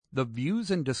The views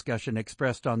and discussion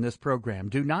expressed on this program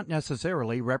do not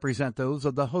necessarily represent those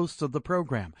of the hosts of the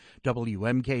program,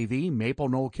 WMKV, Maple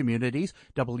Knoll Communities,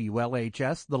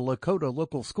 WLHS, the Lakota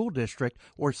Local School District,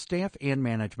 or staff and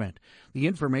management. The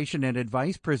information and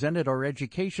advice presented are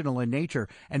educational in nature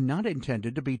and not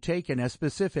intended to be taken as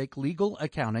specific legal,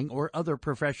 accounting, or other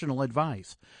professional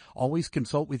advice. Always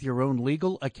consult with your own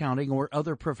legal, accounting, or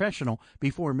other professional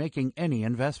before making any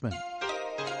investment.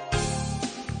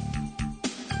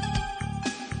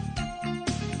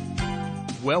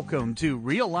 Welcome to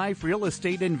Real Life Real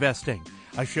Estate Investing,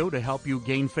 a show to help you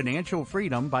gain financial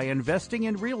freedom by investing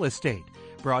in real estate.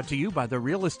 Brought to you by the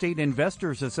Real Estate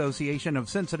Investors Association of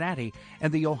Cincinnati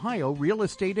and the Ohio Real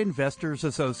Estate Investors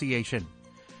Association.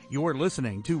 You're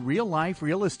listening to Real Life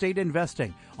Real Estate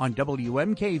Investing on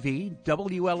WMKV,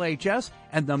 WLHS,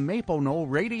 and the Maple Knoll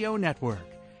Radio Network.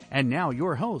 And now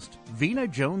your host, Vena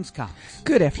Jones-Cox.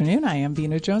 Good afternoon. I am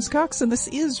Vena Jones-Cox, and this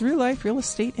is Real Life Real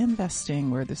Estate Investing,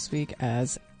 where this week,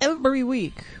 as every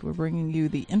week, we're bringing you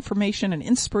the information and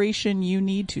inspiration you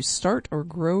need to start or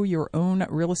grow your own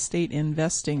real estate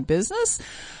investing business.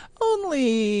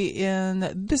 Only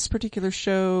in this particular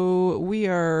show, we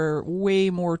are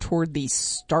way more toward the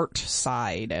start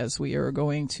side, as we are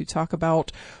going to talk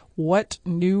about what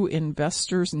new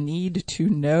investors need to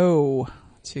know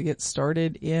to get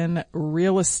started in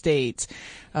real estate.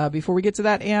 Before we get to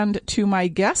that and to my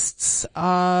guests,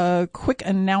 quick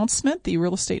announcement. The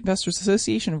Real Estate Investors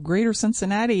Association of Greater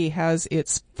Cincinnati has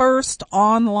its first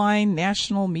online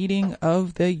national meeting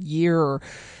of the year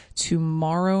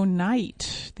tomorrow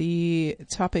night. The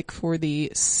topic for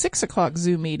the 6 o'clock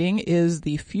Zoom meeting is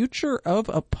the future of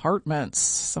apartments,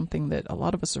 something that a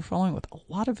lot of us are following with a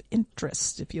lot of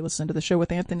interest. If you listened to the show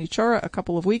with Anthony Chara a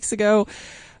couple of weeks ago,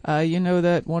 you know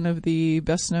that one of the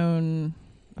best-known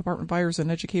apartment buyers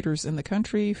and educators in the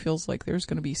country feels like there's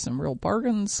going to be some real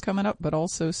bargains coming up, but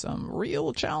also some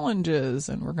real challenges.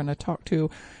 And we're going to talk to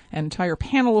an entire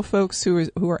panel of folks who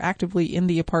are actively in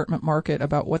the apartment market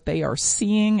about what they are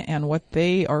seeing and what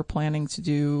they are planning to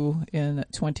do in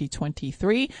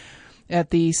 2023. At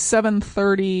the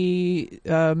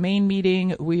 7:30 main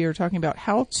meeting, we are talking about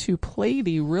how to play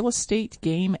the real estate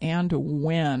game and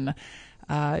win.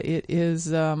 It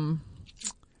is,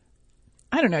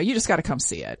 I don't know, you just got to come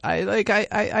see it.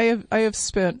 I have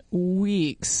spent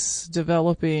weeks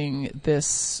developing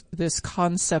this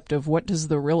concept of what does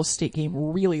the real estate game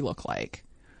really look like.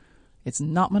 It's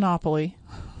not Monopoly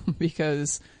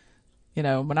because, you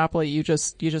know, Monopoly, you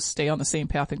just stay on the same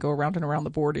path and go around and around the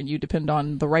board, and you depend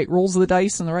on the right rolls of the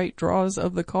dice and the right draws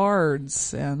of the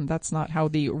cards. And that's not how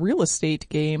the real estate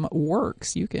game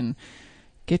works. You can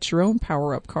get your own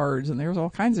power-up cards, and there's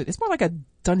all kinds of, it's more like a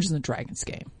Dungeons and Dragons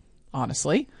game,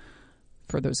 honestly,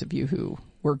 for those of you who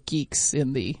were geeks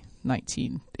in the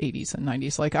 1980s and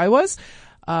 90s like I was.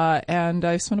 And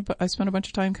I spent a bunch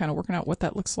of time kind of working out what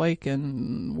that looks like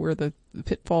and where the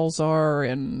pitfalls are,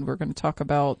 and we're going to talk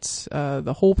about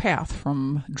the whole path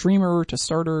from dreamer to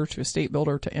starter to estate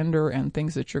builder to ender, and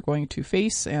things that you're going to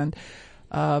face, and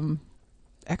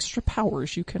extra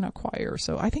powers you can acquire.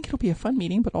 So I think it'll be a fun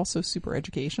meeting, but also super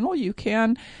educational. You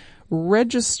can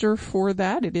register for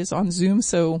that. It is on Zoom,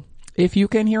 so if you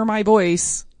can hear my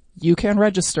voice, you can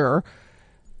register.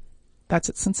 That's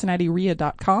at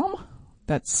CincinnatiREIA.com.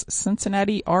 That's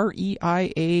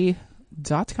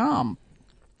CincinnatiREIA.com.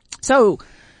 So,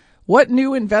 what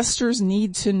new investors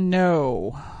need to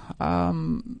know?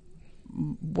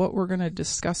 What we're going to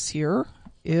discuss here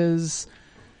is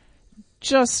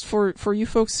just for you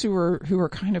folks who are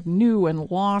kind of new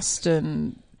and lost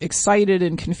and excited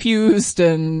and confused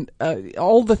and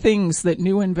all the things that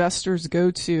new investors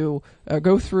go through.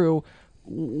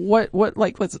 We're going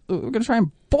to try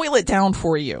and boil it down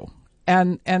for you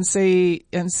and say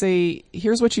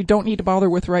here's what you don't need to bother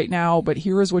with right now, but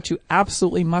here is what you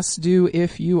absolutely must do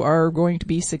if you are going to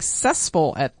be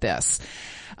successful at this.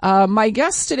 My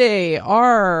guests today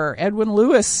are Edwin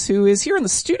Lewis, who is here in the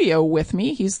studio with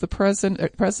me. He's the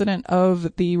president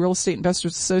of the Real Estate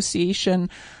Investors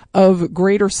Association of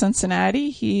Greater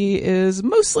Cincinnati. He is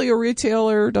mostly a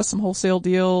retailer, does some wholesale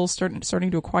deals,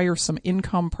 starting to acquire some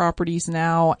income properties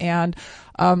now, and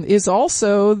is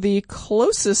also the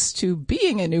closest to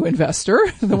being a new investor,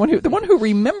 the one who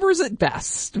remembers it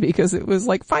best, because it was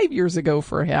like 5 years ago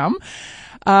for him.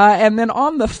 And then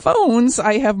on the phones,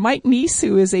 I have Mike Neese,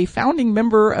 who is a founding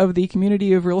member of the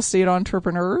community of real estate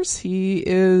entrepreneurs. He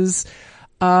is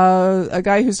a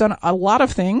guy who's done a lot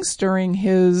of things during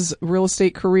his real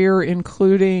estate career,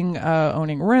 including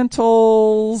owning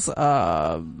rentals,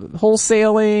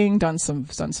 wholesaling, done some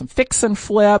fix and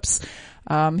flips.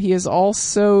 He is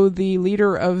also the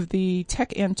leader of the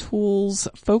Tech and Tools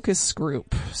Focus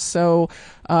Group. So,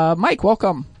 Mike,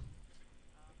 welcome.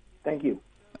 Thank you.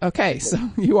 Okay, so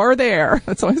you are there.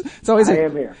 I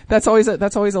am here. That's always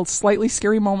a slightly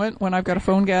scary moment when I've got a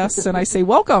phone guest and I say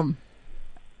welcome,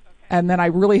 and then I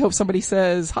really hope somebody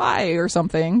says hi or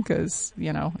something, because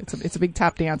it's a big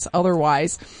tap dance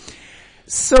otherwise.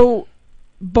 So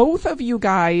both of you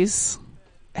guys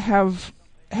have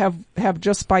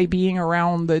just by being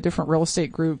around the different real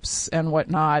estate groups and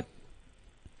whatnot.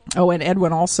 Oh, and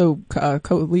Edwin also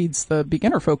co-leads the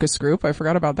beginner focus group. I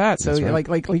forgot about that. So right.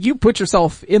 like you put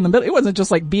yourself in the middle. It wasn't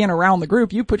just like being around the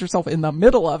group. You put yourself in the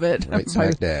middle of it right,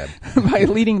 smack dab. by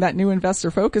leading that new investor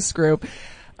focus group.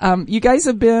 You guys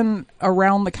have been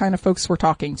around the kind of folks we're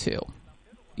talking to.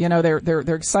 They're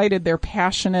excited, they're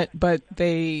passionate, but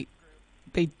they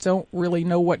don't really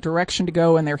know what direction to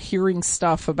go, and they're hearing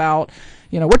stuff about,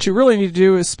 what you really need to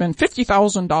do is spend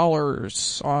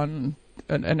 $50,000 on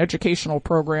an educational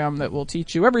program that will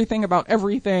teach you everything about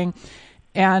everything.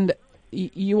 And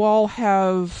you all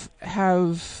have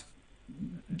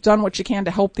done what you can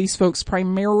to help these folks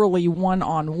primarily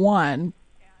one-on-one.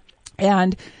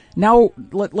 And now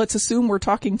let's assume we're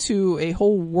talking to a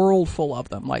whole world full of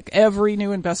them. Like every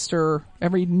new investor,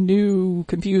 every new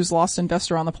confused, lost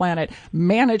investor on the planet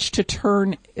managed to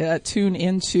tune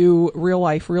into real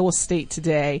life real estate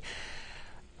today.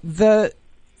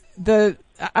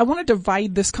 I want to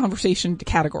divide this conversation into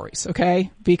categories, okay?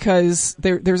 Because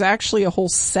there's actually a whole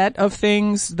set of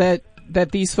things that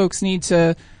these folks need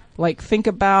to like think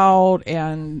about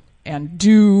and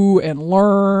do and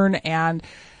learn. And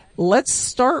let's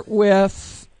start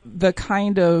with the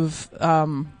kind of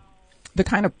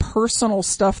personal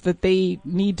stuff that they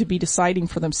need to be deciding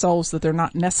for themselves that they're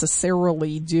not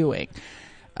necessarily doing.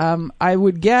 I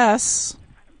would guess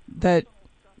that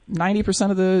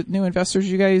 90% of the new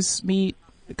investors you guys meet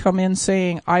come in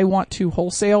saying, I want to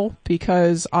wholesale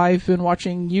because I've been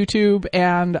watching YouTube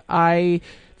and I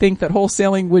think that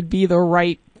wholesaling would be the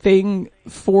right thing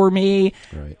for me.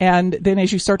 Right. And then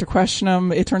as you start to question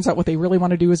them, it turns out what they really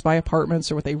want to do is buy apartments,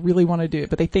 or what they really want to do,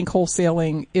 but they think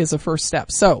wholesaling is a first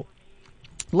step. So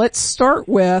let's start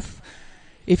with,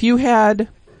 if you had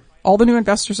all the new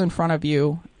investors in front of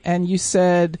you and you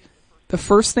said the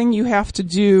first thing you have to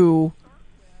do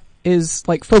is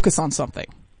like focus on something,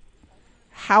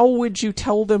 how would you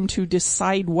tell them to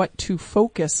decide what to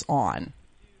focus on?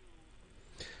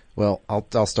 Well,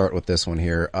 I'll start with this one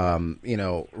here.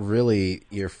 Really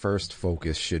your first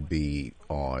focus should be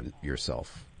on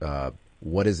yourself.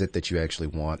 What is it that you actually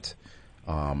want?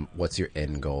 What's your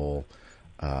end goal?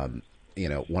 When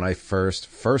I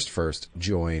first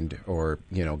joined or,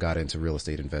 got into real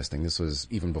estate investing, this was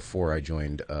even before I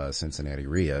joined Cincinnati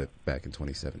REIA back in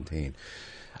 2017.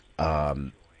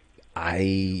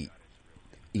 I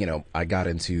got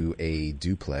into a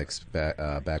duplex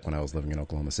back when I was living in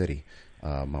Oklahoma City,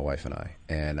 my wife and I,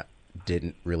 and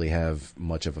didn't really have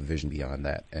much of a vision beyond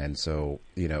that. And so,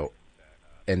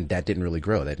 and that didn't really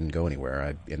grow. That didn't go anywhere.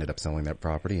 I ended up selling that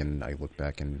property, and I look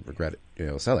back and regret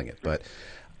it, selling it. But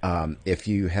if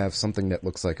you have something that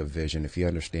looks like a vision, if you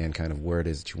understand kind of where it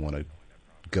is that you want to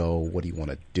go, what do you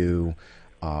want to do?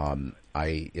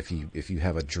 If you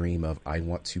have a dream of, I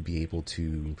want to be able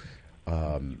to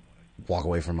walk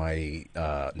away from my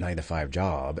 9-to-5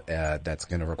 job that's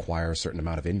going to require a certain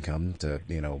amount of income to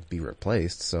be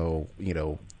replaced, so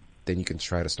then you can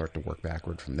try to start to work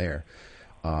backward from there.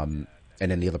 And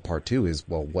then the other part too is,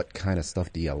 well, what kind of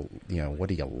stuff do what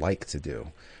do you like to do?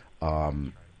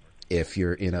 If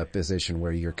you're in a position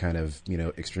where you're kind of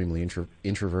extremely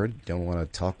introverted, don't want to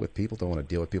talk with people, don't want to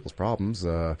deal with people's problems,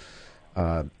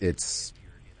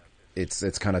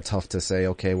 it's kind of tough to say,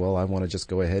 okay, well, I want to just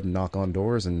go ahead and knock on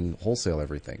doors and wholesale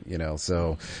everything,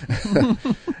 so,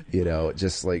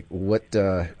 just like what,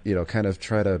 kind of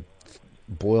try to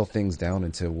boil things down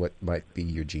into what might be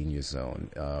your genius zone.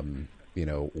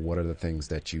 What are the things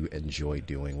that you enjoy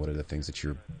doing? What are the things that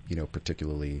you're,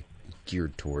 particularly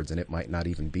geared towards? And it might not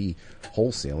even be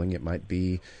wholesaling. It might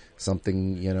be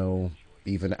something,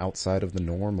 even outside of the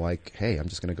norm, like, hey, I'm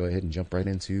just going to go ahead and jump right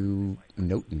into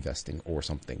note investing or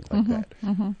something like that.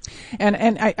 Mm-hmm.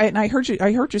 And I heard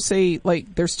you say,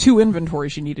 like, there's two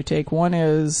inventories you need to take. One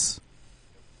is,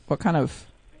 what kind of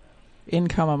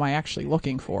income am I actually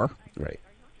looking for? Right.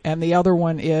 And the other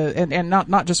one is, and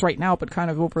not just right now, but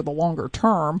kind of over the longer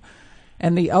term.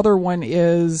 And the other one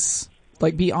is,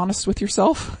 like, be honest with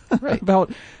yourself right.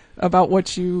 about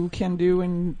what you can do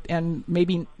and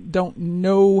maybe don't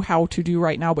know how to do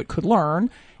right now, but could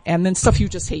learn. And then stuff you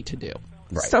just hate to do.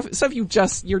 Right. Stuff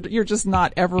you're just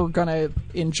not ever gonna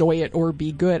enjoy it or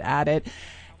be good at it.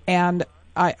 And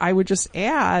I would just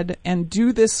add and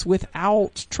do this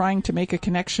without trying to make a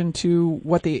connection to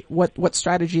what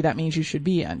strategy that means you should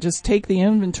be in. Just take the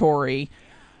inventory,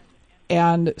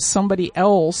 and somebody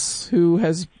else who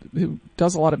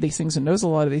does a lot of these things and knows a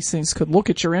lot of these things could look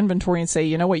at your inventory and say,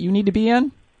 you know what you need to be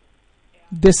in?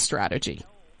 This strategy.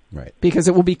 Right. Because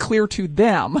it will be clear to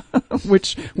them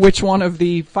which one of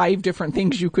the 5 different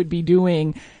things you could be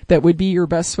doing that would be your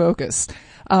best focus.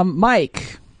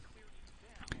 Mike.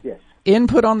 Yes.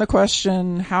 Input on the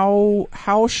question,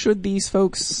 how should these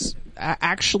folks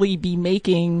actually be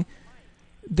making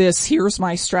this here's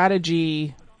my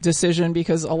strategy decision?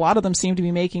 Because a lot of them seem to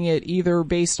be making it either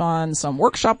based on some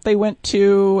workshop they went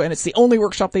to and it's the only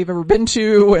workshop they've ever been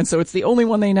to and so it's the only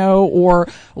one they know, or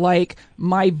like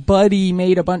my buddy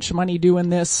made a bunch of money doing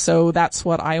this so that's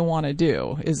what I want to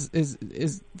do. Is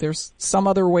there's some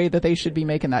other way that they should be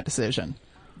making that decision?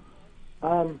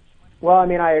 Well, I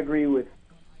mean, I agree with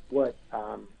what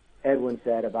Edwin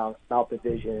said about the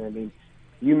vision. I mean,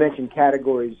 you mentioned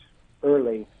categories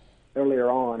earlier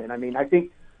on, and I mean, I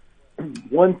think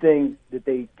one thing that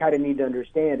they kind of need to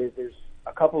understand is there's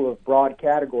a couple of broad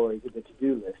categories of the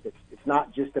to-do list. It's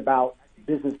not just about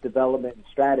business development and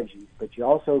strategies, but you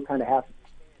also kind of have to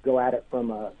go at it from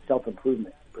a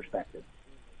self-improvement perspective,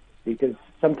 because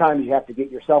sometimes you have to get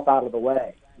yourself out of the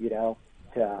way,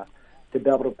 to be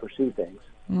able to pursue things.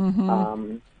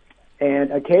 Mm-hmm.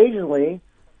 And occasionally,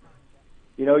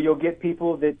 you'll get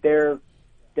people that they're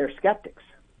skeptics,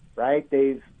 right?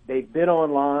 They've been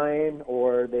online,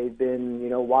 or they've been,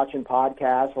 watching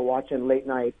podcasts or watching late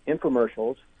night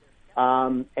infomercials,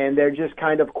 and they're just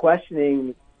kind of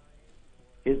questioning,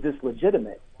 is this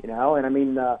legitimate? And I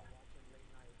mean,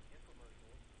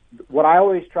 what I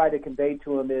always try to convey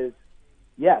to them is,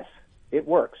 yes, it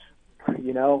works.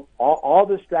 All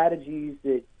the strategies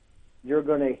that you're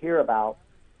going to hear about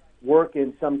work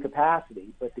in some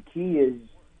capacity, but the key is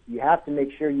you have to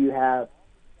make sure you have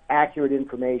accurate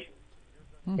information.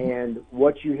 Mm-hmm. And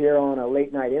what you hear on a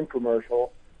late night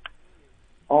infomercial,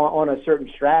 on a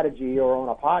certain strategy or on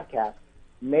a podcast,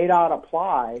 may not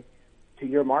apply to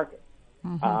your market.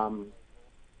 Mm-hmm.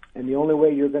 And the only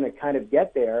way you're going to kind of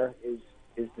get there is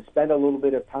to spend a little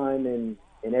bit of time in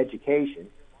education,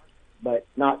 but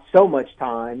not so much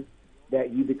time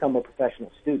that you become a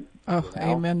professional student. Oh,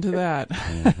 amen to that.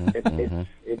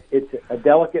 It's a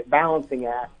delicate balancing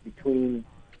act between,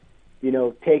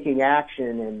 taking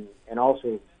action and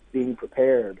also being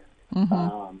prepared,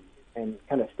 mm-hmm. And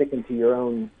kind of sticking to your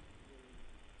own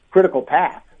critical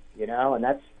path, and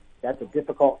that's a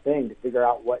difficult thing to figure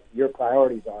out what your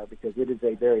priorities are, because it is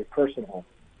a very personal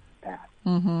path.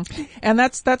 Mm-hmm. And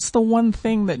that's the one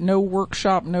thing that no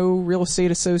workshop, no real estate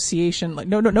association,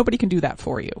 nobody can do that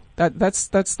for you. That's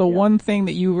the one thing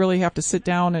that you really have to sit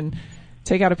down and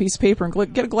take out a piece of paper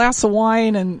and get a glass of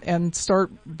wine and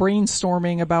start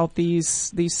brainstorming about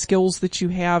these skills that you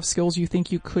have, skills you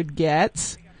think you could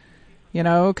get,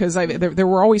 cause there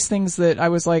were always things that I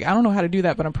was like, I don't know how to do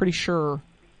that, but I'm pretty sure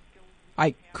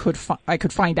I could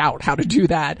find out how to do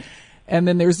that. And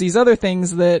then there's these other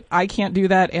things that I can't do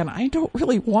that, and I don't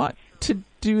really want to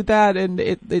do that. And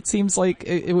it seems like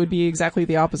it would be exactly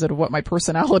the opposite of what my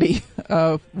personality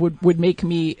would make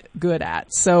me good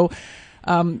at. So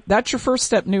that's your first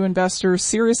step, new investors.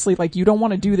 Seriously, like, you don't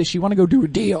want to do this. You want to go do a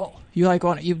deal. You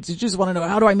just want to know,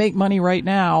 how do I make money right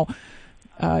now?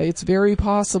 It's very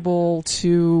possible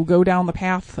to go down the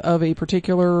path of a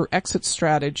particular exit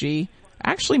strategy,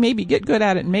 actually maybe get good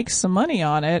at it and make some money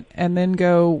on it, and then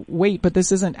go, wait, but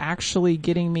this isn't actually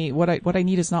getting me what I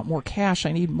need is not more cash.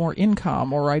 I need more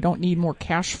income, or I don't need more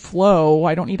cash flow.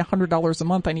 I don't need $100 a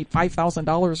month. I need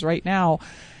 $5,000 right now,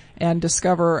 and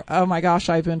discover, oh my gosh,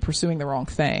 I've been pursuing the wrong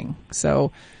thing.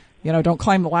 So, don't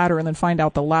climb the ladder and then find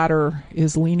out the ladder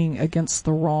is leaning against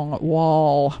the wrong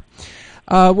wall.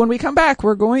 When we come back,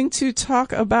 we're going to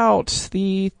talk about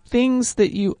the things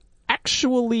that you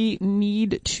actually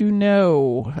need to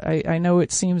know. I know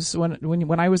it seems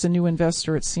when I was a new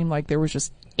investor, it seemed like there was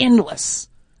just endless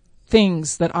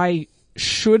things that I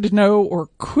should know or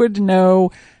could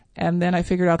know. And then I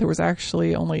figured out there was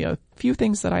actually only a few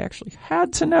things that I actually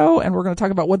had to know. And we're going to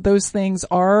talk about what those things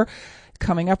are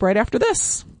coming up right after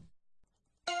this.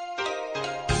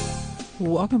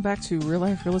 Welcome back to Real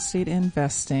Life Real Estate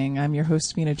Investing. I'm your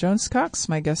host, Vina Jones-Cox.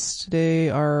 My guests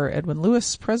today are Edwin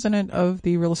Lewis, president of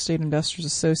the Real Estate Investors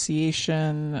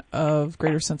Association of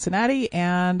Greater Cincinnati,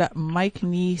 and Mike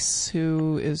Rees,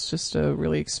 who is just a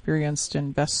really experienced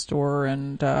investor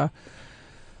and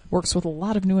works with a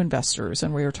lot of new investors.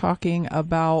 And we are talking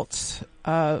about,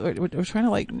 we're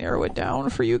trying to narrow it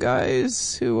down for you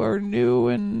guys who are new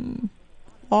and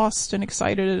lost and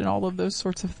excited and all of those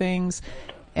sorts of things,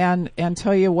 and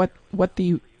tell you what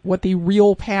the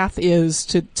real path is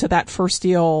to that first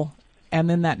deal, and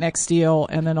then that next deal,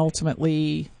 and then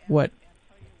ultimately what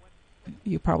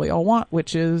you probably all want,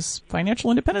 which is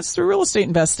financial independence through real estate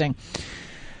investing.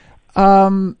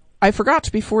 I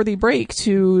forgot before the break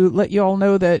to let you all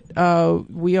know that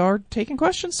we are taking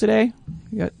questions today.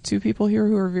 We got two people here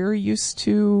who are very used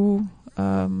to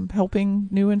helping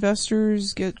new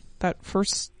investors get that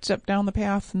first step down the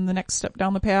path and the next step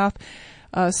down the path.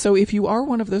 So if you are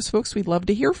one of those folks, we'd love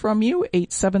to hear from you.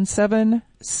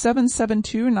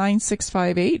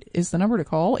 877-772-9658 is the number to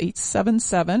call.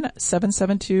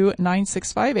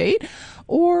 877-772-9658.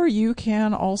 Or you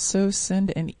can also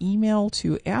send an email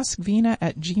to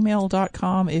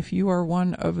askvina@gmail.com if you are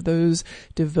one of those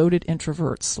devoted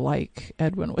introverts like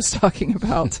Edwin was talking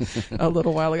about a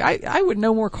little while ago. I would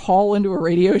no more call into a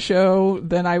radio show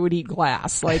than I would eat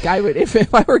glass. Like I would,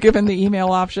 if I were given the email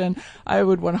option, I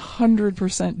would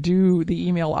 100% do the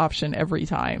email option every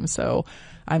time. So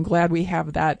I'm glad we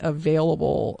have that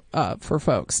available for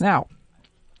folks. Now,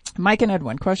 Mike and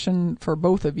Edwin, question for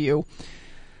both of you.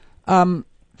 Boy,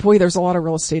 there's a lot of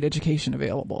real estate education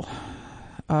available.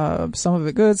 Some of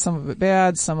it good, some of it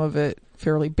bad, some of it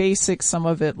fairly basic, some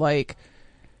of it like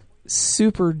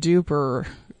super duper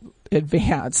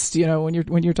advanced. You know,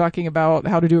 when you're talking about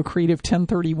how to do a creative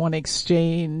 1031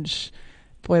 exchange,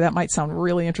 boy, that might sound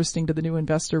really interesting to the new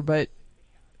investor, but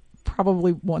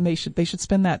probably one they should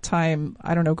spend that time,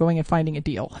 I don't know, going and finding a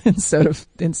deal instead of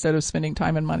spending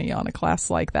time and money on a class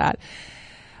like that.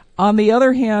 On the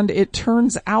other hand, it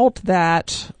turns out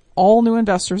that all new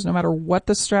investors, no matter what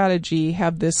the strategy,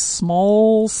 have this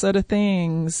small set of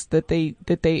things that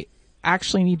they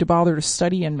actually need to bother to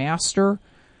study and master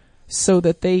so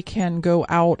that they can go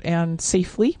out and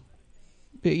safely,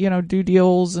 you know, do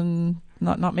deals and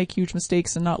not make huge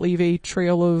mistakes and not leave a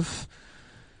trail of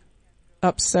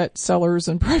upset sellers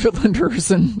and private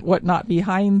lenders and whatnot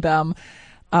behind them.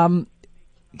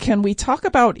 Can we talk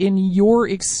about, in your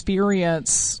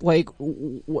experience, like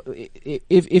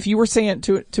if you were saying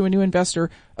to a new investor,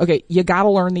 okay, you got to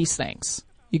learn these things,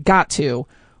 you got to,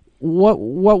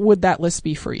 what would that list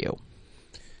be for you?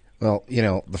 Well, you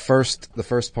know, the first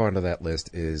part of that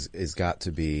list is got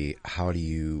to be how do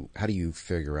you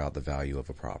figure out the value of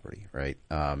a property, right?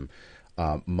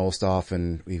 Most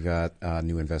often we've got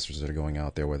new investors that are going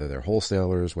out there, whether they're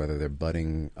wholesalers, whether they're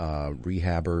budding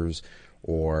rehabbers,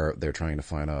 or they're trying to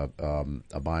find a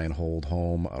buy and hold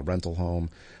home, a rental home.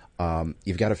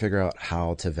 You've got to figure out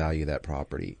how to value that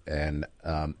property. And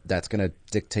that's going to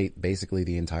dictate basically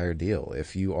the entire deal.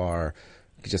 If you are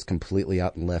just completely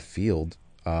out in left field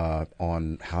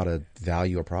on how to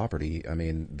value a property, I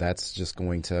mean, that's just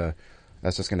going to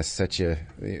set you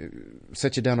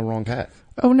down the wrong path.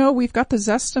 Oh no, we've got the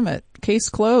Zestimate. Case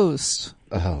closed.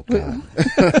 Oh God.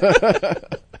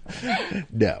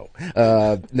 No.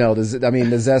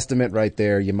 The Zestimate right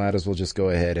there, you might as well just go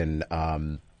ahead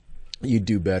and, you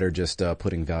do better just,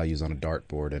 putting values on a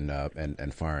dartboard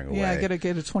and firing away. Yeah, get a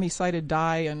 20-sided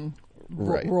die and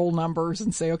Right. roll numbers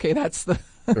and say, okay, that's the,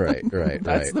 right.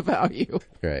 that's the value.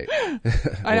 Right.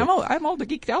 I'm all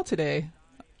geeked out today.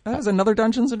 That was another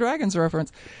Dungeons and Dragons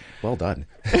reference. Well done.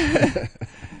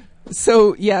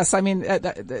 So yes, I mean,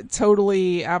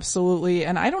 totally, absolutely.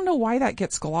 And I don't know why that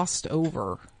gets glossed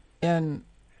over in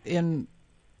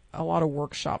a lot of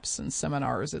workshops and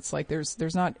seminars. It's like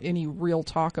there's not any real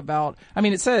talk about, I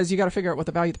mean, it says you got to figure out what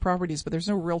the value of the property is, but there's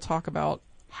no real talk about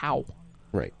how.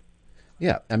 Right.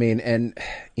 Yeah. I mean, and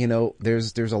you know,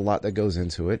 there's a lot that goes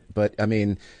into it, but I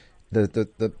mean,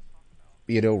 the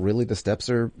you know, really the steps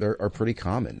are pretty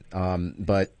common.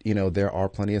 But you know,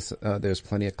 there's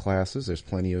plenty of classes, there's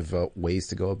plenty of ways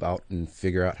to go about and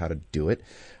figure out how to do it.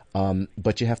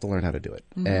 But you have to learn how to do it.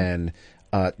 Mm-hmm. And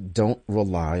don't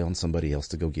rely on somebody else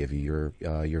to go give you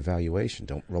your valuation.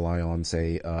 Don't rely on,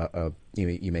 say,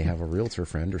 you may have a realtor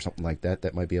friend or something like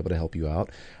that might be able to help you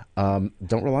out. Don't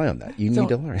rely on that. You need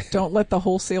to learn. Don't let the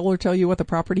wholesaler tell you what the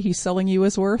property he's selling you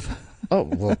is worth. Oh,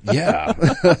 well, yeah.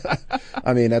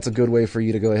 I mean, that's a good way for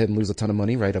you to go ahead and lose a ton of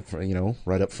money right up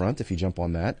front if you jump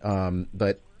on that.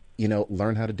 But you know,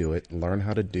 learn how to do it. Learn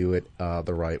how to do it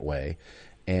the right way,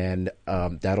 and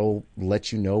that'll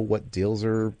let you know what deals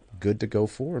are good to go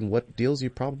for and what deals you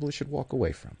probably should walk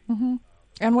away from. Mm-hmm.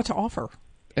 And what to offer.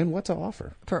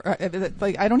 For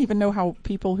like, I don't even know how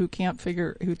people who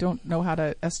don't know how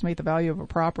to estimate the value of a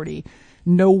property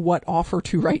know what offer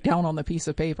to write down on the piece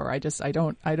of paper. I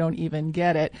don't even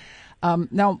get it.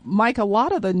 Now, Mike, a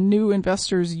lot of the new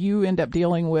investors you end up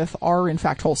dealing with are in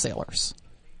fact wholesalers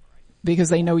because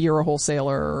they know you're a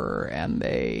wholesaler and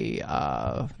they,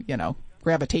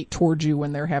 gravitate towards you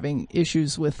when they're having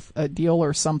issues with a deal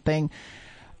or something.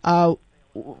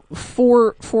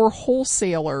 For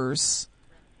wholesalers,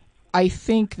 I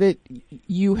think that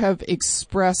you have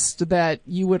expressed that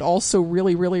you would also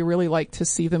really, really, really like to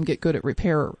see them get good at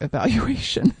repair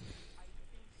evaluation.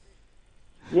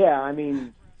 Yeah, I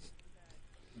mean,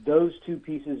 those two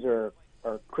pieces are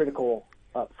critical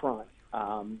up front.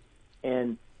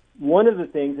 And one of the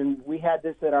things, and we had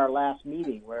this at our last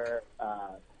meeting, where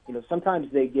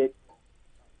sometimes they get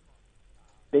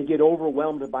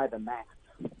overwhelmed by the math,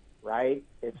 right?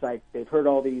 It's like they've heard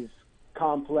all these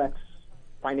complex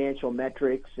financial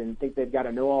metrics and think they've got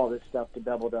to know all this stuff to be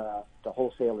able to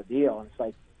wholesale a deal. And it's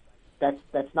like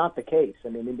that's not the case. I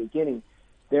mean, in the beginning,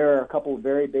 there are a couple of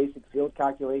very basic field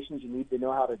calculations you need to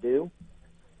know how to do.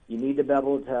 You need to be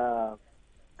able to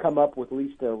come up with at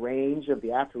least a range of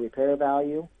the after repair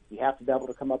value. You have to be able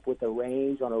to come up with a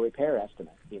range on a repair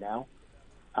estimate,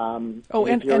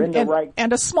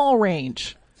 and a small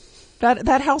range.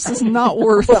 That house is not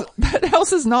worth that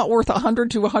house is not worth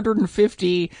 100 to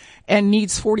 150 and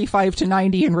needs 45 to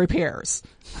 90 in repairs.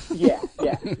 Yeah.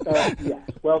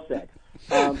 Well said.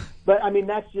 But I mean,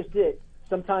 that's just it.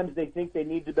 Sometimes they think they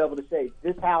need to be able to say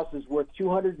this house is worth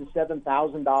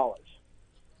 $207,000,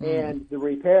 and the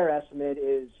repair estimate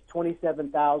is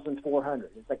 $27,400.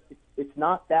 It's like it's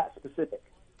not that specific,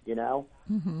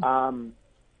 Mm-hmm.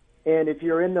 And if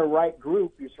you're in the right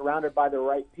group, you're surrounded by the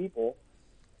right people,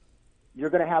 you're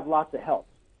going to have lots of help,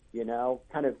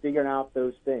 kind of figuring out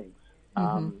those things.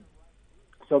 Mm-hmm.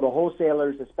 So the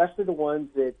wholesalers, especially the ones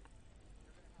that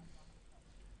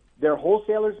they're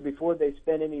wholesalers before they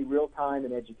spend any real time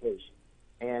in education.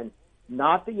 And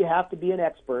not that you have to be an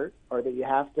expert or that you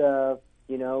have to,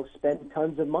 spend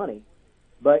tons of money,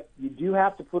 but you do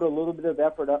have to put a little bit of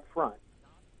effort up front,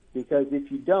 because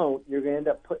if you don't, you're going to end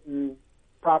up putting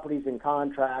properties in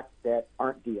contract that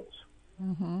aren't deals.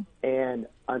 Mm-hmm. And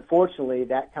unfortunately,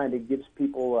 that kind of gives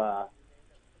people a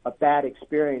bad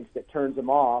experience that turns them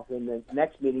off. And the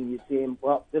next meeting you see them,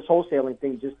 well, this wholesaling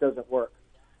thing just doesn't work.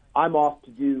 I'm off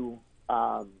to do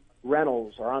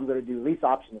rentals, or I'm going to do lease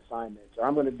option assignments, or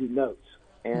I'm going to do notes.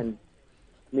 And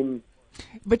I mean,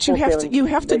 but you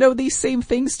have to know these same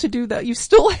things to do that. You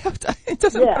still have to. It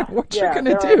doesn't matter what you're going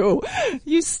to do.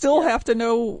 You still have to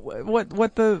know what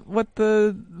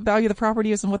the value of the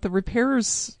property is and what the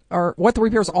repairs are. What the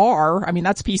repairs are. I mean,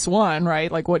 that's piece one, right?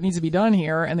 Like what needs to be done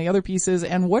here, and the other piece is,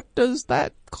 and what does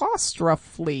that cost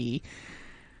roughly?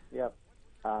 Yep.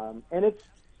 And it's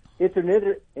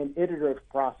an iterative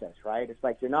process, right? It's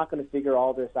like you're not going to figure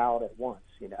all this out at once,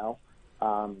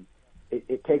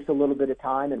 It takes a little bit of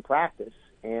time and practice,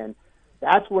 and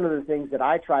that's one of the things that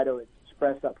I try to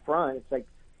express up front. It's like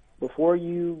before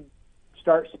you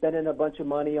start spending a bunch of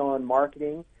money on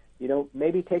marketing,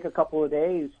 maybe take a couple of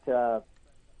days to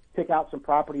pick out some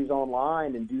properties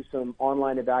online and do some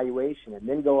online evaluation, and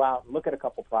then go out and look at a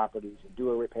couple properties and do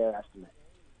a repair estimate.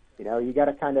 You got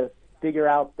to kind of figure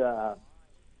out the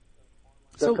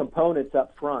components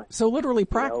up front. So literally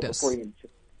practice. Before you,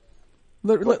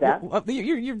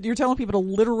 You're telling people to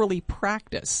literally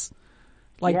practice,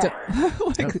 learn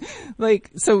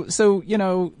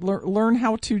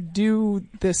how to do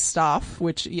this stuff,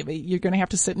 which you're going to have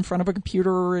to sit in front of a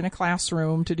computer or in a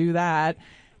classroom to do that,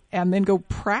 and then go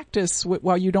practice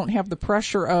while you don't have the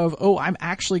pressure of, I'm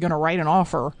actually going to write an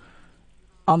offer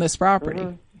on this property.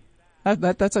 Mm-hmm.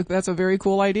 That's a very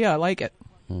cool idea. I like it.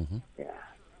 Mm-hmm. Yeah.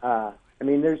 I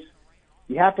mean,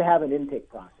 you have to have an intake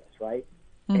process, right?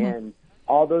 Mm-hmm. And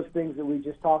all those things that we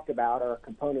just talked about are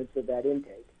components of that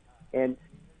intake. And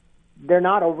they're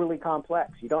not overly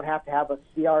complex. You don't have to have a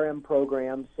CRM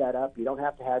program set up. You don't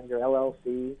have to have your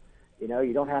LLC.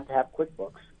 You don't have to have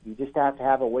QuickBooks. You just have to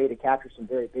have a way to capture some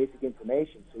very basic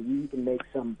information so you can make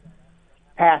some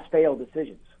pass-fail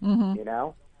decisions, Mm-hmm.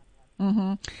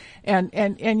 Mm-hmm.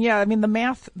 And yeah, I mean, the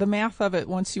math of it,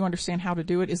 once you understand how to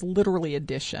do it, is literally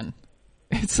addition.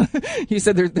 You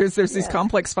said there's these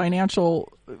complex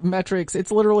financial metrics.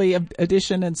 It's literally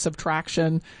addition and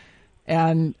subtraction.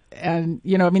 And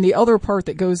the other part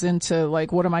that goes into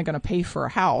like, what am I going to pay for a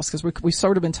house? Cause we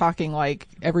sort of been talking like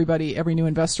every new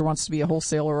investor wants to be a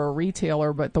wholesaler or a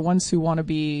retailer, but the ones who want to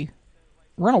be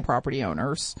rental property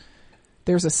owners,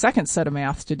 there's a second set of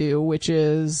math to do, which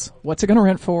is what's it going to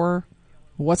rent for?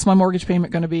 What's my mortgage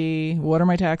payment going to be? What are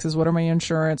my taxes? What are my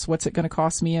insurance? What's it going to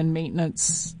cost me in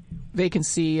maintenance,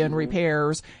 vacancy, and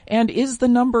repairs? And is the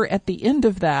number at the end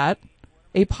of that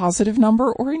a positive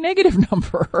number or a negative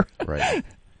number? Right.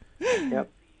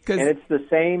 Yep. And it's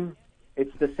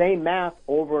the same math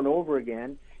over and over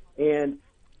again. And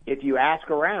if you ask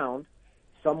around,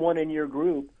 someone in your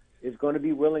group is going to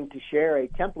be willing to share a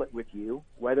template with you,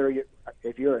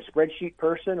 if you're a spreadsheet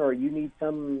person or you need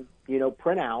some,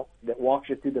 printout that walks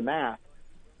you through the math,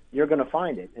 you're going to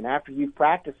find it. And after you've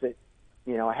practiced it,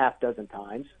 a half dozen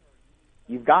times,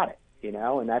 you've got it,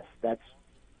 and that's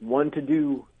one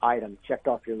to-do item checked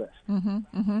off your list. Mm-hmm,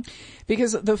 mm-hmm.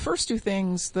 Because the first two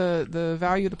things, the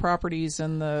value of the properties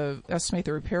and the estimate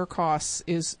the repair costs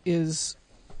is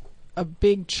a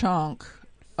big chunk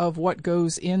of what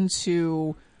goes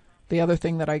into the other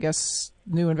thing that I guess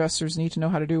new investors need to know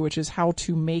how to do, which is how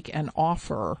to make an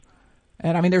offer.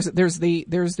 And I mean, there's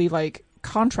the like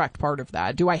contract part of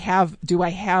that. Do I have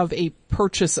a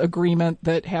purchase agreement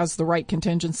that has the right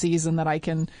contingencies and that I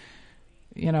can,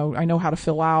 I know how to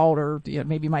fill out, or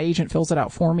maybe my agent fills it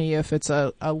out for me if it's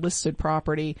a listed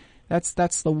property.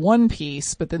 That's the one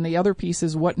piece. But then the other piece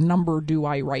is, what number do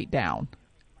I write down?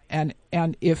 And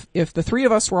if the three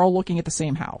of us were all looking at the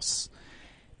same house,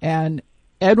 and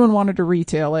Edwin wanted to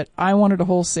retail it, I wanted to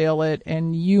wholesale it,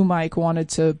 and you, Mike, wanted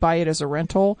to buy it as a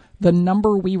rental, the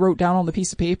number we wrote down on the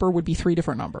piece of paper would be three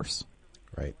different numbers.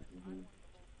 Right.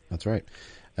 That's right.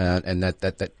 And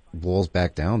that boils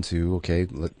back down to,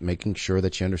 making sure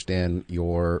that you understand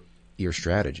your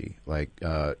strategy,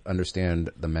 understand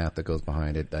the math that goes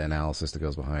behind it, the analysis that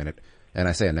goes behind it. And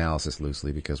I say analysis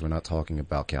loosely because we're not talking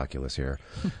about calculus here.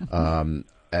 And,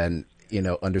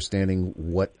 understanding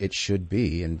what it should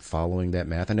be and following that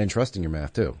math, and then trusting your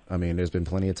math too. I mean, there's been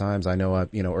plenty of times I know,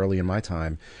 early in my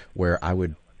time where I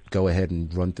would go ahead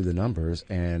and run through the numbers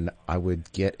and I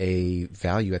would get a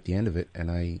value at the end of it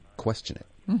and I question it.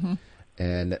 Mm-hmm.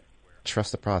 And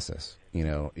trust the process. At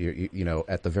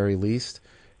the very least,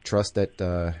 trust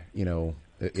that,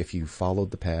 if you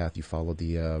followed the path, you followed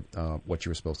the what you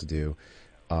were supposed to do,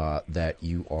 that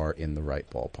you are in the right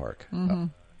ballpark. Mm-hmm.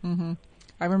 Mm-hmm.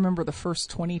 I remember the first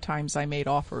 20 times I made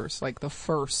offers,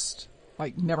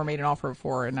 never made an offer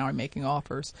before, and now I'm making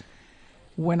offers.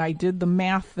 When I did the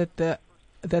math that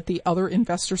the other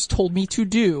investors told me to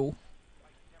do,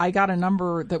 I got a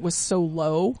number that was so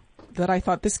low that I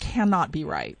thought, this cannot be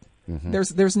right. Mm-hmm.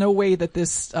 There's no way that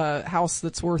this house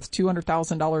that's worth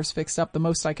 $200,000 fixed up, the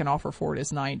most I can offer for it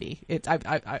is 90.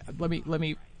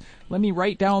 Let me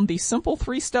write down the simple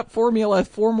 3-step formula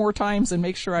 4 more times and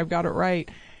make sure I've got it right.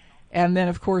 And then,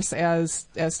 of course, as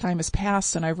time has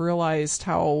passed and I've realized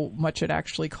how much it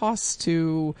actually costs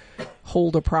to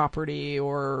hold a property,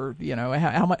 or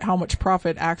how much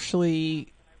profit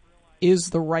actually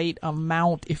is the right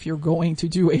amount if you're going to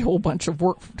do a whole bunch of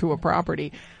work to a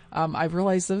property. I've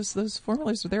realized those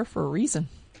formulas are there for a reason.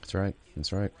 That's right.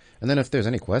 And then if there's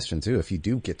any question too, if you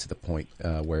do get to the point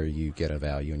where you get a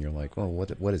value and you're like, well,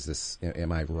 what is this?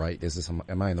 Am I right?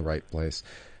 Am I in the right place?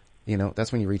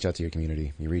 That's when you reach out to your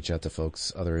community. You reach out to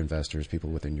folks, other investors, people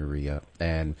within your REIA,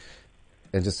 and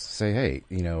just say, hey,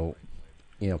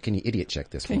 can you idiot check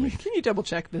this for me? Can you double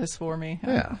check this for me?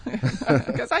 Yeah.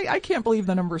 Because I can't believe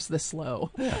the number's this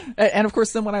low. Yeah. And of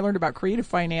course, then when I learned about creative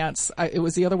finance, it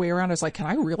was the other way around. I was like, can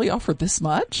I really offer this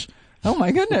much? Oh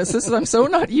my goodness. I'm so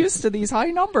not used to these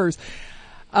high numbers.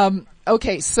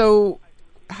 Okay. So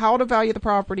how to value the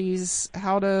properties,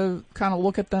 how to kind of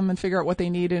look at them and figure out what they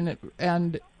need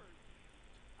and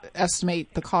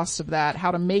estimate the cost of that, how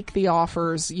to make the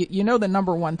offers. The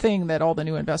number one thing that all the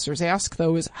new investors ask,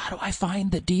 though, is how do I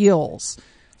find the deals?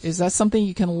 Is that something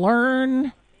you can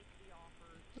learn?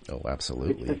 Oh,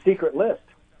 absolutely. It's the secret list.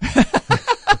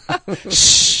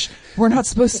 Shh. We're not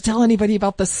supposed to tell anybody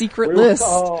about the secret list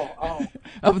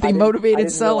of the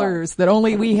motivated sellers that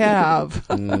only we have.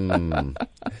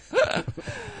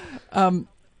 Now,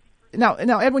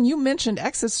 Edwin, you mentioned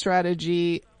exit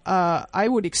strategy. I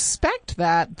would expect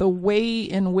that the way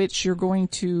in which you're going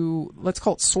to, let's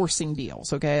call it sourcing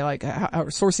deals, okay? Like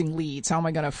sourcing leads. How am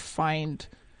I going to find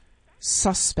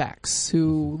suspects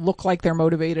who look like they're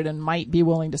motivated and might be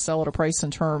willing to sell at a price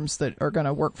and terms that are going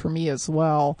to work for me as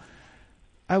well?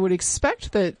 I would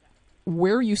expect that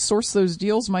where you source those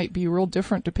deals might be real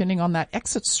different depending on that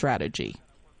exit strategy.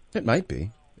 It might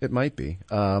be.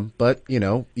 But,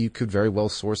 you could very well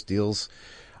source deals,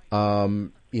 out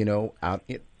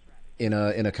in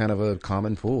a kind of a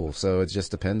common pool. So it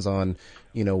just depends on,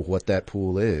 what that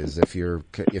pool is. If you're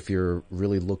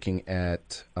really looking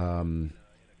at,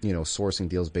 sourcing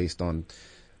deals based on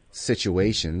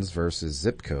situations versus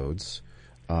zip codes,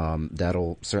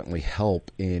 that'll certainly help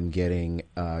in getting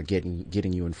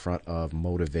you in front of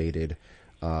motivated,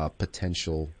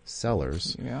 potential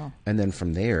sellers. Yeah. And then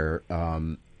from there,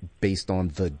 based on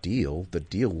the deal,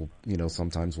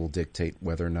 sometimes will dictate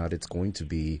whether or not it's going to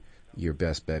be your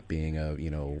best bet being a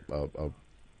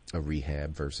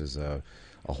rehab versus a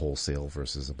wholesale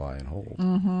versus a buy and hold.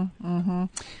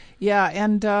 Yeah,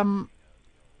 and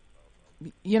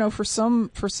for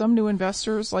some new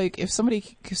investors, like if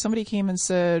somebody came and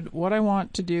said, what I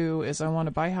want to do is I want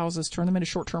to buy houses, turn them into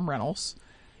short-term rentals,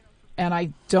 and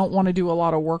I don't want to do a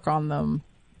lot of work on them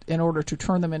in order to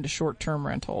turn them into short-term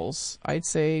rentals, I'd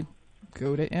say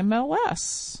go to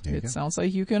MLS. It sounds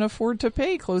like you can afford to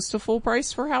pay close to full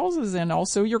price for houses, and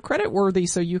also you're credit worthy,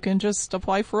 so you can just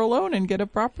apply for a loan and get a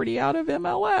property out of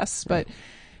MLS. But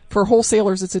for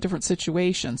wholesalers, it's a different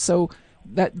situation. So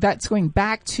that's going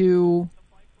back to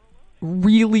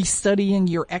really studying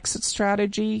your exit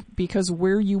strategy, because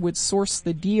where you would source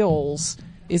the deals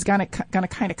is going to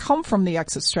kind of come from the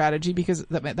exit strategy, because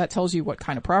that tells you what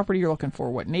kind of property you're looking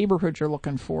for, what neighborhood you're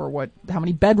looking for, how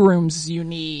many bedrooms you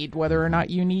need, whether or not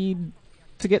you need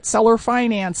to get seller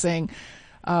financing,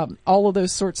 all of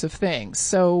those sorts of things.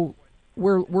 So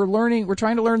we're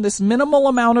trying to learn this minimal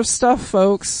amount of stuff,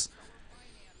 folks.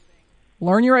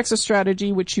 Learn your exit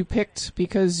strategy, which you picked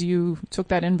because you took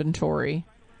that inventory.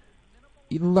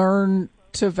 You learn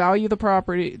to value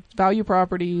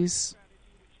properties,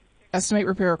 estimate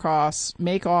repair costs,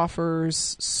 make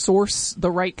offers, source the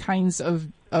right kinds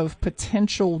of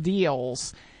potential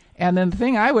deals. And then the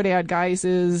thing I would add, guys,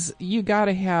 is you got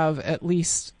to have at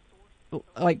least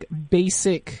like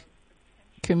basic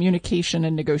communication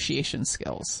and negotiation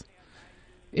skills.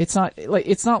 It's not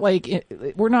like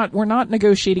we're not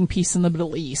negotiating peace in the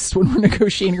Middle East when we're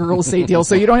negotiating a real estate deal.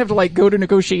 So you don't have to like go to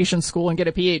negotiation school and get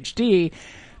a PhD.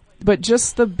 But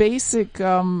just the basic,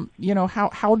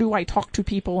 how do I talk to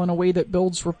people in a way that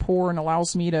builds rapport and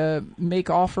allows me to make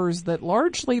offers that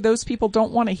largely those people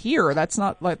don't want to hear. That's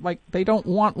not like they don't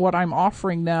want what I'm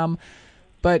offering them,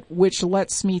 but which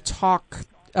lets me talk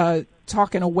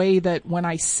in a way that when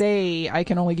I say I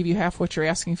can only give you half what you're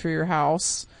asking for your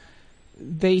house,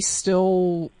 they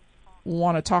still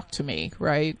want to talk to me,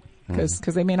 right? Because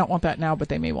they may not want that now, but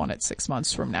they may want it 6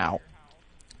 months from now.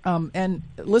 And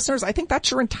listeners, I think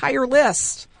that's your entire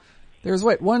list. There's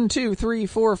 1, 2, 3,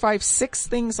 4, 5, 6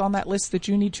 things on that list that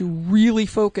you need to really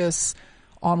focus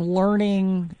on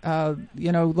learning,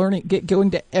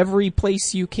 going to every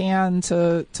place you can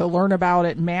to learn about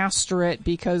it, master it,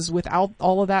 because without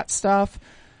all of that stuff,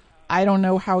 I don't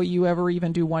know how you ever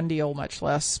even do one deal, much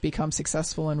less become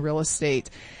successful in real estate.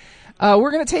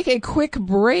 We're going to take a quick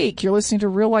break. You're listening to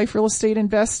Real Life Real Estate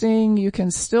Investing. You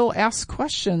can still ask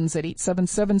questions at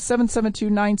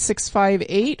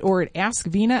 877-772-9658 or at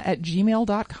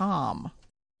askvina@gmail.com.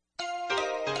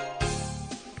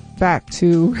 Back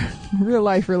to Real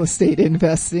Life Real Estate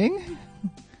Investing.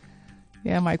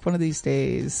 Yeah, Mike, one of these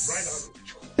days,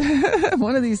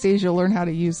 one of these days you'll learn how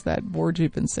to use that board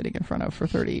you've been sitting in front of for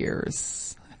 30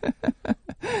 years.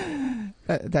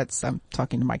 I'm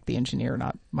talking to Mike the engineer,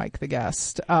 not Mike the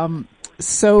guest.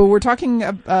 So we're talking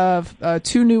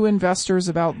two new investors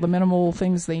about the minimal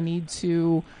things they need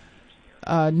to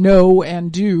know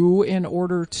and do in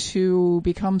order to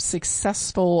become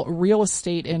successful real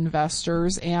estate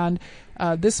investors. And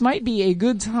this might be a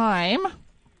good time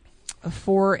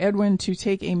for Edwin to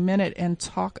take a minute and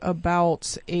talk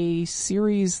about a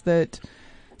series that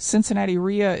Cincinnati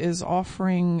REIA is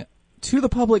offering to the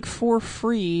public for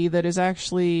free that is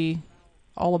actually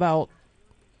all about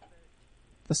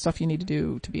the stuff you need to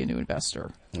do to be a new investor.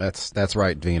 That's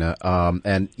right, Vina.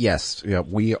 And yes,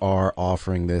 we are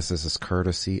offering this. This is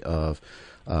courtesy of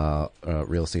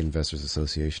Real Estate Investors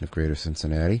Association of Greater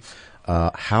Cincinnati.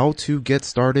 How to get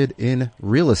started in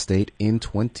real estate in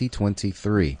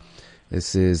 2023.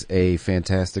 This is a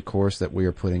fantastic course that we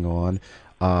are putting on.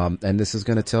 And this is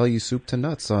going to tell you soup to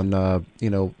nuts on,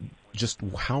 just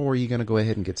how are you going to go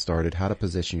ahead and get started, how to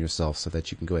position yourself so that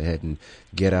you can go ahead and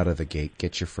get out of the gate,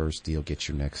 get your first deal, get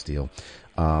your next deal.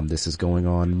 This is going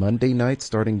on Monday night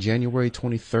starting January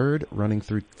 23rd, running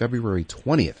through February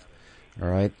 20th. All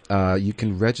right. You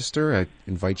can register. I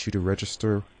invite you to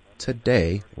register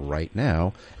today, right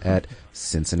now, at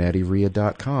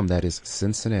CincinnatiREIA.com. That is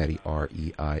Cincinnati,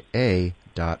 REIA.com.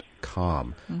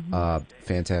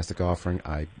 Fantastic offering.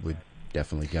 I would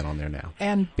definitely get on there now.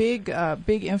 And big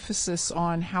emphasis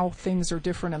on how things are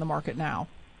different in the market now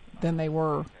than they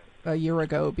were a year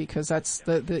ago, because that's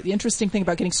the interesting thing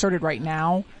about getting started right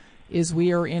now is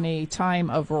we are in a time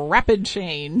of rapid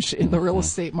change in the real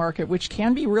estate market, which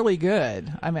can be really good.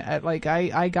 I mean,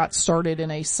 I got started in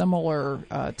a similar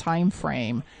time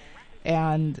frame,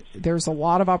 and there's a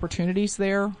lot of opportunities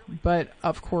there, but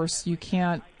of course you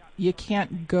can't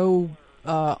go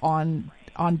on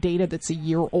data that's a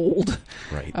year old,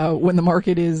 right? When the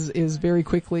market is very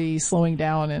quickly slowing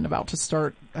down and about to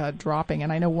start dropping.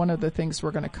 And I know one of the things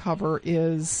we're going to cover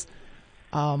is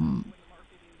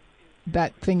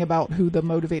that thing about who the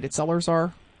motivated sellers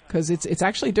are, because it's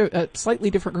actually a slightly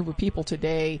different group of people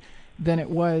today than it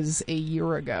was a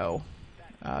year ago.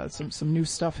 Some new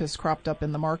stuff has cropped up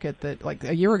in the market that, like,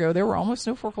 a year ago there were almost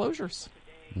no foreclosures.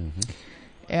 Mm-hmm.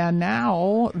 And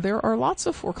now there are lots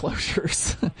of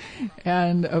foreclosures.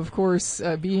 And of course,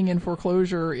 being in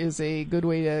foreclosure is a good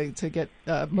way to get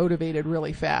motivated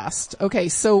really fast. Okay,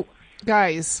 so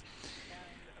guys,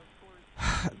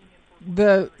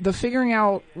 the figuring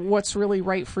out what's really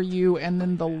right for you and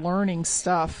then the learning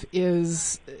stuff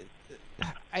is,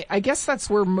 I guess that's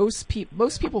where most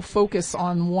people focus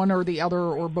on one or the other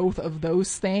or both of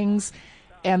those things,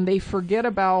 and they forget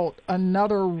about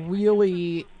another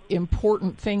really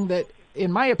important thing that,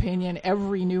 in my opinion,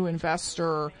 every new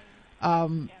investor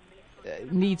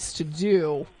needs to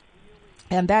do,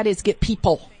 and that is get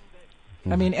people.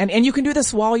 I mean, and you can do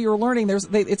this while you're learning.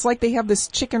 It's like they have this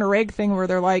chicken or egg thing where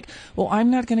they're like, well, I'm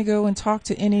not going to go and talk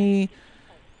to any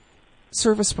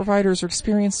service providers or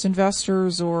experienced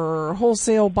investors or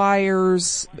wholesale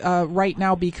buyers right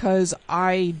now because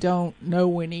I don't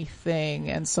know anything,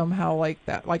 and somehow like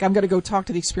that, like I'm going to go talk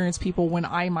to the experienced people when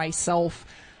I myself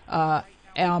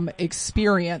am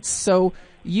experienced. So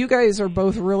you guys are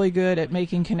both really good at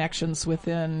making connections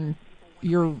within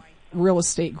your real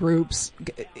estate groups.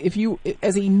 If you,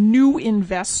 as a new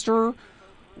investor,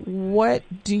 what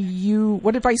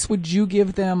advice would you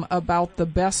give them about the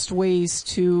best ways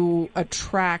to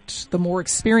attract the more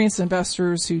experienced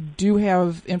investors who do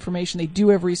have information, they do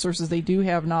have resources, they do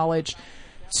have knowledge,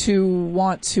 to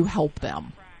want to help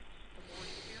them?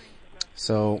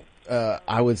 So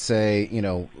I would say,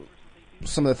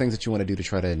 some of the things that you want to do to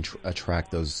try to attract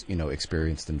those,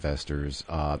 experienced investors.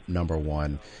 Number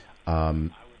one,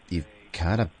 you've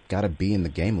kind of got to be in the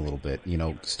game a little bit.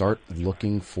 Start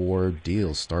looking for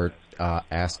deals. Start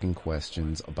asking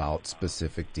questions about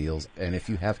specific deals. And if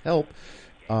you have help,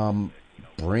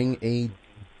 bring a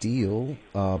deal,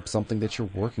 something that you're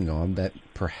working on that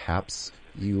perhaps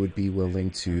you would be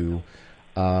willing to,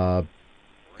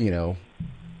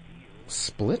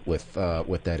 split with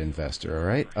that investor. All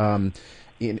right.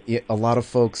 A lot of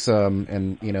folks,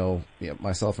 and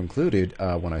myself included,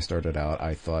 when I started out,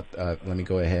 I thought, let me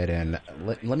go ahead and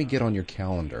let me get on your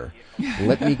calendar.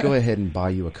 Let me go ahead and buy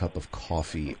you a cup of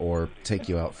coffee or take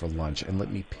you out for lunch and let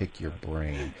me pick your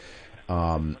brain.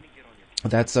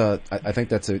 I think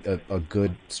that's a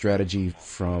good strategy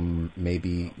from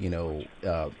maybe, your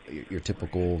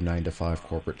typical 9-to-5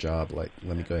 corporate job. Like,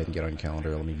 let me go ahead and get on your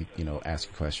calendar. Let me, ask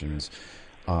you questions.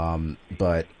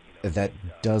 But that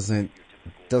doesn't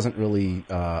really,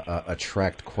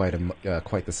 attract quite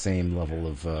the same level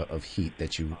of heat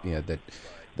that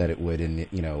that it would in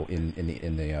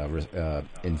the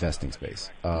investing space.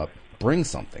 Bring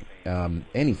something,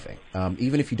 anything.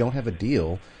 Even if you don't have a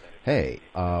deal, hey,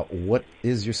 what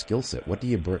is your skill set? What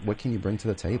can you bring to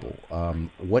the table?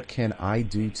 What can I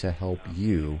do to help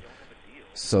you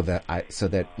so that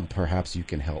perhaps you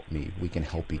can help me? We can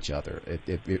help each other.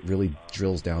 It really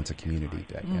drills down to community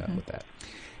with that.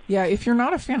 Yeah, if you're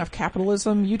not a fan of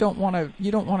capitalism, you don't want to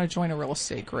join a real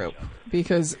estate group,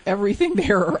 because everything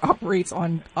there operates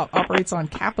on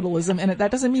capitalism, and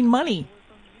that doesn't mean money.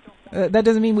 That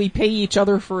doesn't mean we pay each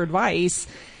other for advice.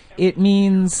 It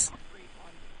means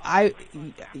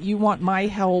you want my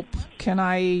help. Can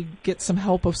I get some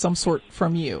help of some sort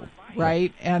from you?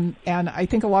 Right. And I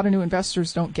think a lot of new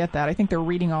investors don't get that. I think they're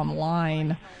reading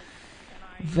online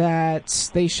that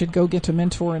they should go get a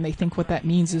mentor, and they think what that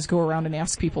means is go around and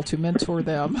ask people to mentor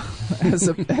them as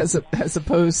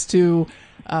opposed to,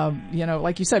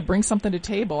 like you said, bring something to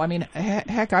table. I mean,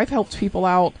 heck, I've helped people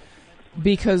out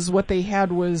because what they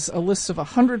had was a list of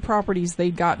 100 properties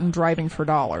they'd gotten driving for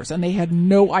dollars, and they had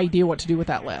no idea what to do with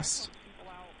that list.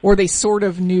 Or they sort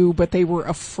of knew, but they were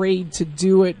afraid to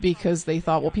do it because they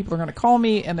thought, well, people are going to call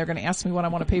me and they're going to ask me what I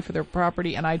want to pay for their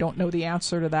property, and I don't know the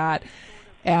answer to that.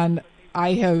 And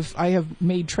I have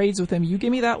made trades with them. You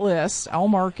give me that list, I'll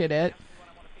market it.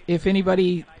 If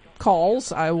anybody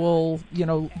calls, I will,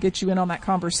 get you in on that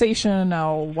conversation.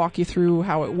 I'll walk you through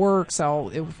how it works.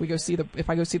 If I go see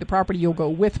the property, you'll go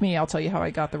with me. I'll tell you how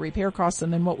I got the repair costs,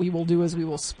 and then what we will do is we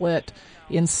will split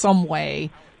in some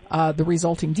way the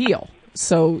resulting deal.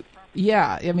 So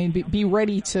yeah, I mean, be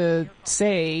ready to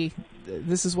say,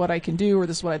 this is what I can do, or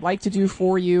this is what I'd like to do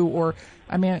for you. Or,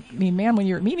 I mean, man, when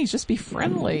you're at meetings, just be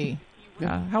friendly.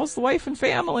 How's the wife and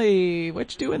family?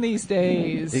 What you doing these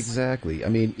days? Exactly. I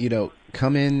mean,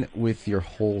 come in with your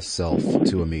whole self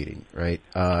to a meeting, right?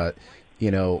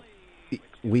 It's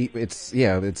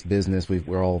business.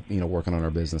 We're all, working on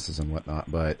our businesses and whatnot,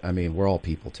 but I mean, we're all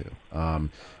people too.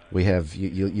 We have,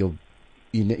 you'll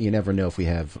you never know if we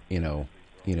have,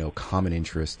 common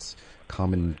interests,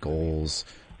 common goals.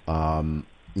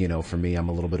 For me, I'm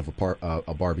a little bit of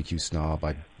a barbecue snob.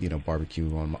 I,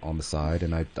 barbecue on the side,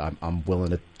 and I'm willing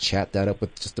to chat that up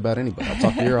with just about anybody. I'll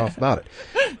talk your ear off about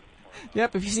it.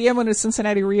 Yep. If you see him in a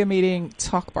Cincinnati RIA meeting,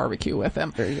 talk barbecue with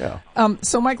him. There you go.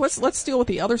 So Mike, let's deal with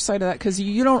the other side of that, because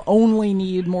you don't only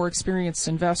need more experienced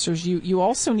investors. You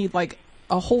also need like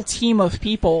a whole team of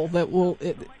people that will,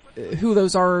 who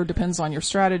those are depends on your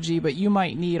strategy, but you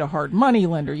might need a hard money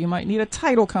lender. You might need a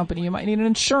title company. You might need an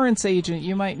insurance agent.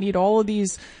 You might need all of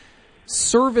these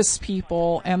service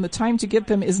people, and the time to get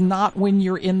them is not when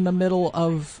you're in the middle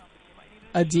of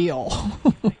a deal.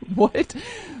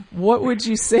 What would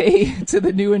you say to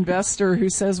the new investor who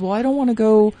says, well, I don't want to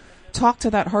go talk to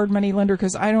that hard money lender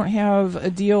because I don't have a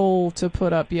deal to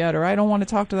put up yet, or I don't want to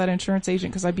talk to that insurance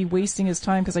agent because I'd be wasting his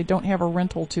time because I don't have a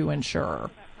rental to insure?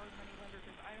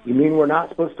 You mean we're not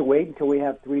supposed to wait until we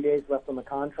have 3 days left on the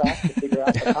contract to figure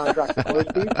out the contract to close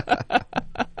piece?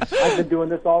 I've been doing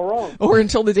this all wrong. Or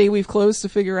until the day we've closed to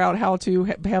figure out how to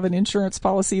have an insurance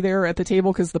policy there at the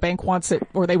table because the bank wants it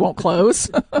or they won't close.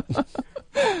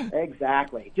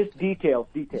 Exactly. Just details.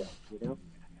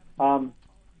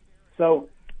 So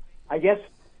I guess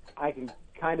I can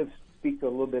kind of speak to a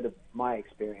little bit of my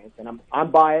experience, and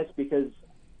I'm biased because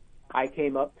I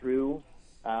came up through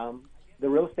the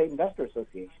Real Estate Investor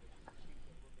Association.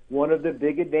 One of the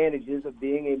big advantages of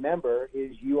being a member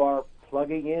is you are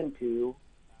plugging into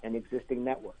an existing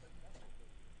network.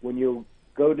 When you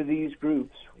go to these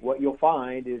groups, what you'll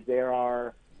find is there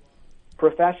are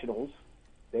professionals.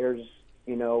 There's,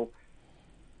 a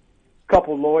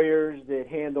couple lawyers that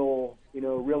handle,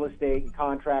 real estate and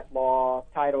contract law,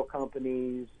 title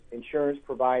companies, insurance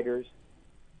providers.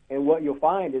 And what you'll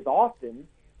find is often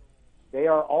they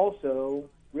are also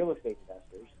real estate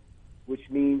investors, which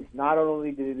means not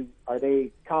only are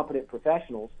they competent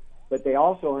professionals, but they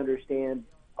also understand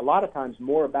a lot of times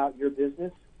more about your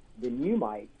business than you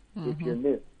might if you're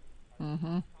new.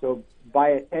 Mm-hmm. So by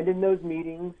attending those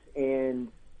meetings and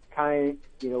kind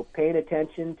of, paying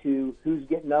attention to who's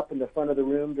getting up in the front of the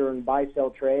room during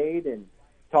buy-sell trade and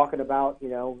talking about,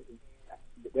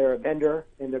 they're a vendor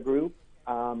in the group,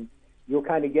 you'll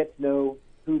kind of get to know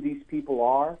who these people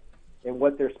are and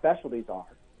what their specialties are.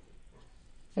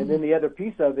 And then the other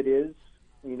piece of it is,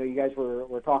 you guys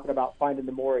were talking about finding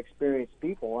the more experienced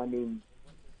people. I mean,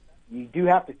 you do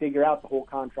have to figure out the whole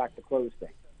contract to close thing.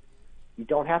 You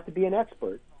don't have to be an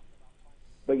expert,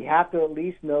 but you have to at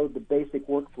least know the basic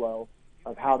workflow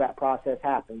of how that process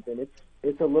happens. And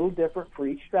it's a little different for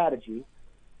each strategy,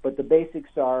 but the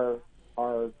basics are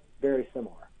very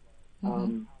similar.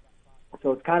 Mm-hmm.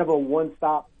 So it's kind of a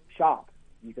one-stop shop.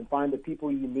 You can find the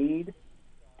people you need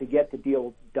to get the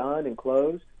deal done and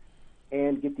closed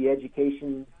and get the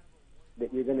education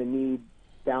that you're going to need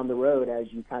down the road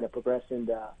as you kind of progress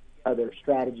into other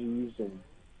strategies and,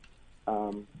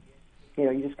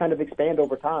 you just kind of expand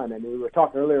over time. And we were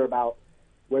talking earlier about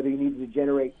whether you need to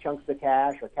generate chunks of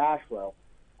cash or cash flow.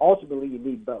 Ultimately, you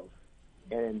need both.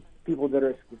 And people that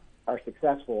are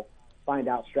successful find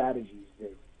out strategies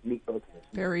that meet both of those.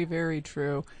 Very, very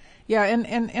true. Yeah,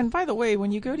 and by the way,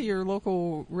 when you go to your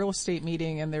local real estate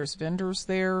meeting and there's vendors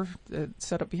there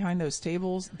set up behind those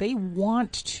tables, they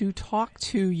want to talk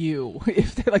to you.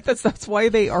 If they're like that's why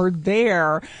they are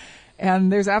there.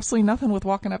 And there's absolutely nothing with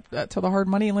walking up to the hard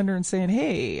money lender and saying,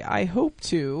 "Hey, I hope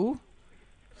to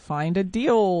find a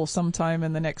deal sometime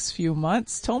in the next few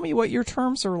months. Tell me what your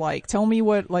terms are like. Tell me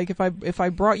what, like, if I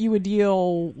brought you a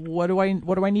deal, what do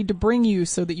I need to bring you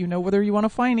so that you know whether you want to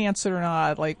finance it or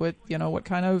not? Like, what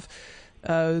kind of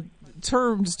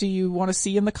terms do you want to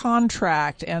see in the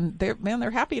contract?" And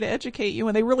they're happy to educate you,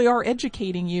 and they really are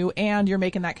educating you, and you're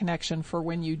making that connection for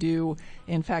when you do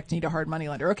in fact need a hard money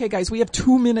lender. Okay, guys, we have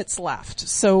 2 minutes left.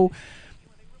 So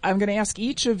I'm going to ask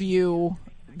each of you,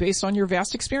 based on your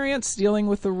vast experience dealing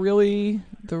with the really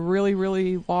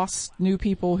lost new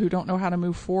people who don't know how to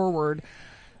move forward,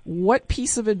 what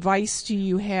piece of advice do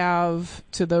you have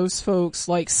to those folks,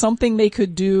 like something they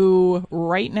could do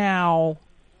right now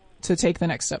to take the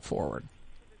next step forward?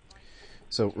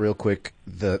 So real quick,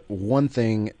 the one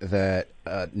thing that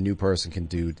a new person can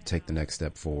do to take the next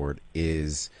step forward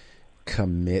is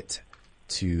commit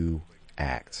to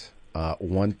act.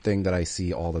 One thing that I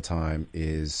see all the time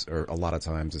is, or a lot of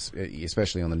times,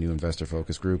 especially on the new investor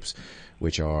focus groups,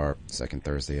 which are second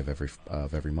Thursday of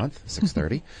every month,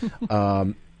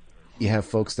 6:30. You have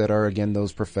folks that are, again,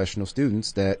 those professional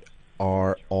students that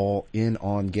are all in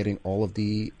on getting all of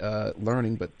the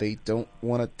learning, but they don't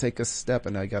want to take a step.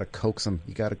 And I got to coax them.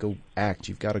 You got to go act.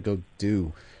 You've got to go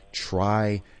do.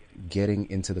 Try getting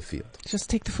into the field. Just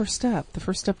take the first step. The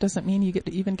first step doesn't mean you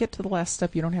even get to the last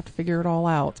step. You don't have to figure it all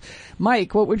out.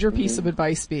 Mike, what would your piece of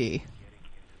advice be?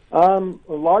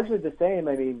 Largely the same.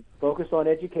 I mean, focus on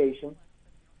education.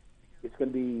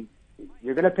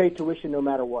 You're going to pay tuition no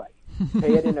matter what.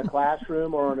 Pay it in a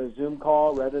classroom or on a Zoom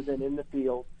call rather than in the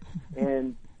field.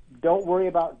 And don't worry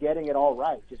about getting it all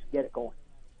right. Just get it going.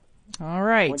 All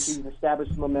right. Once you've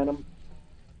established momentum,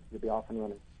 you'll be off and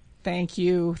running. Thank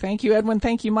you. Thank you, Edwin.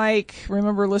 Thank you, Mike.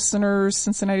 Remember, listeners,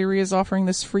 Cincinnati Re is offering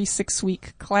this free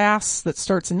 6-week class that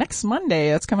starts next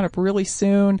Monday. That's coming up really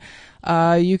soon.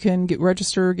 You can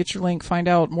register, get your link, find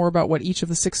out more about what each of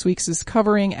the 6 weeks is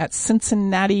covering at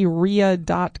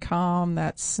CincinnatiREIA.com.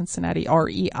 That's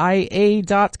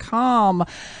CincinnatiREIA.com.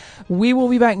 We will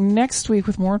be back next week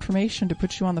with more information to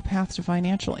put you on the path to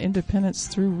financial independence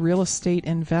through real estate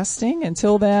investing.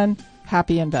 Until then,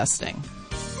 happy investing.